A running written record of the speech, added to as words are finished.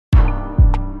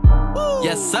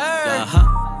Yes, sir.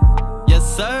 Uh-huh.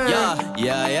 Yes, sir.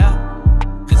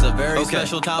 Yeah. It's a very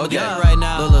special time of day right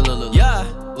now. Look. Yeah.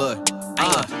 Look.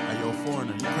 Hey, yo,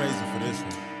 foreigner, you crazy for this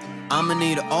one. I'ma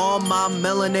need all my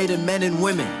melanated men and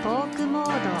women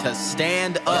to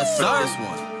stand up for this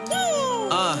one.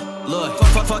 Look,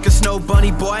 fuck a snow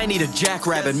bunny, boy, I need a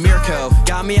jackrabbit. Mirko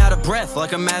got me out of breath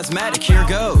like I'm asthmatic. Here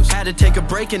goes. Had to take a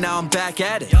break and now I'm back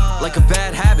at it. Like a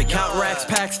bad habit, count racks,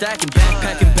 pack stacking,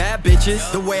 backpacking bad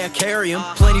bitches. The way I carry 'em,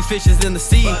 plenty fishes in the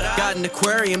sea. Got an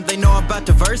aquarium, they know about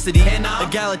diversity.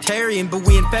 Egalitarian, but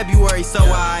we in February, so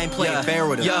I ain't playing fair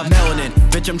with 'em. Yeah, melanin,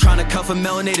 bitch, I'm trying to cuff a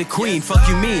melanated queen. Fuck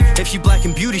you mean? If she black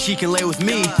and beauty, she can lay with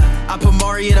me. I put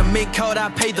Mari in a mink coat, I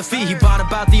paid the fee. He bought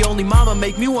about the only mama,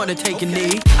 make me wanna take a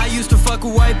knee. I used to fuck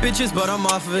with white bitches, but I'm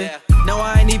off of it. No,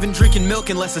 I ain't even drinking milk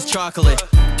unless it's chocolate.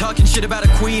 Talking shit about a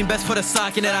queen, best put a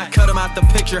sock in it. I cut him out the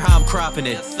picture, how I'm cropping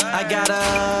it. I got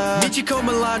a Michiko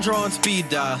Melandra on speed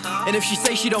dial. And if she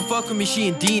say she don't fuck with me, she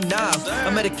in denial. I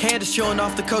met a Candace showing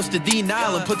off the coast of the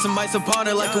Nile and put some ice upon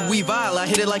her like a Weavile. I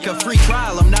hit it like a free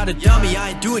trial, I'm not a dummy, I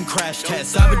ain't doing crash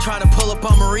tests. I've been trying to pull up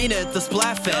on Marina at the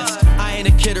Splatfest. I ain't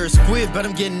a kid or a squid, but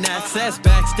I'm getting access.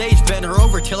 Backstage, bend her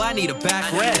over till I need a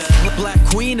backrest. Black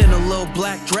queen in a little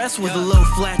black dress with a little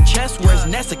flat chest. Where's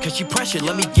Nessa? Cause she pressured,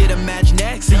 let me get a match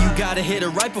next. So you gotta hit her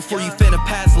right before you finna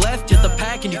pass left. Get the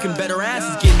pack and you can bet her ass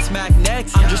is getting smacked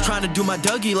next. I'm just trying to do my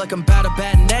Dougie like I'm about to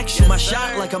bat next. Shoot my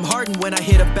shot like I'm Harden when I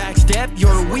hit a back step.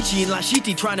 Yoruichi and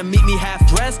Lashiti trying to meet me half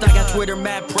dressed. I got Twitter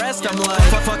mad pressed, I'm like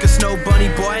fuck a snow bunny,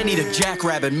 boy, I need a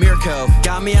jackrabbit. Mirko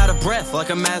got me out of breath like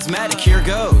I'm asthmatic. Here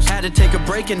goes. Had to take a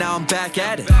break and now I'm back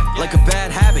at it. Like a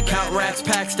bad habit, count racks,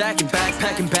 pack stacking,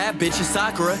 backpacking bad bitches.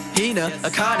 Sakura, Hina,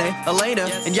 Akane, Elena,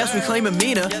 and yes, we claim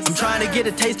Amina. I'm trying to get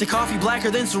a taste of coffee blacker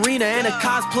than Serena and a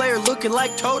cosplayer looking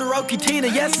like Todoroki Tina.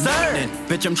 Yes, sir.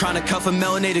 Bitch, I'm trying to cuff a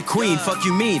melanated queen. Fuck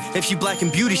you mean? If she black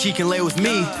and beauty, she can lay with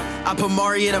me. I put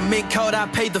Mari in a mink coat, I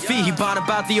paid the fee. He bought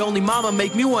about the only mama,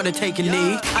 make me wanna take a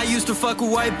knee. I used to fuck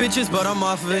with white bitches, but I'm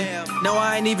off of it. No,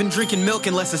 I ain't even drinking milk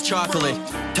unless it's chocolate.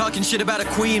 Talking shit about a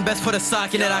queen, best put a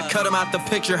sock in it. I cut him out the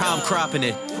picture, how I'm cropping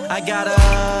it. I got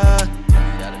a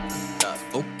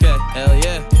okay, hell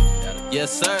yeah.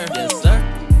 Yes, sir. Yes, sir.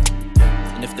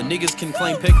 And if the niggas can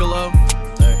claim Piccolo,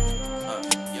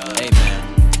 hey man,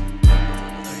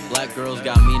 black girls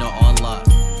got Mina on lock.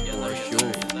 For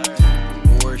sure.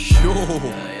 For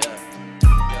sure.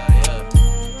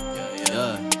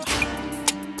 Yeah.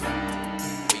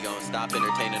 We gonna stop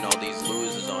entertaining all these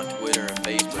losers on Twitter and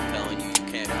Facebook telling you you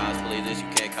can't cosplay this, you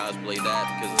can't cosplay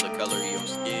that because of the color of your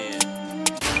skin.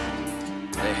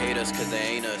 They hate us cause they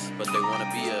ain't us, but they wanna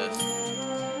be us.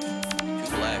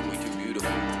 Too black, we too beautiful.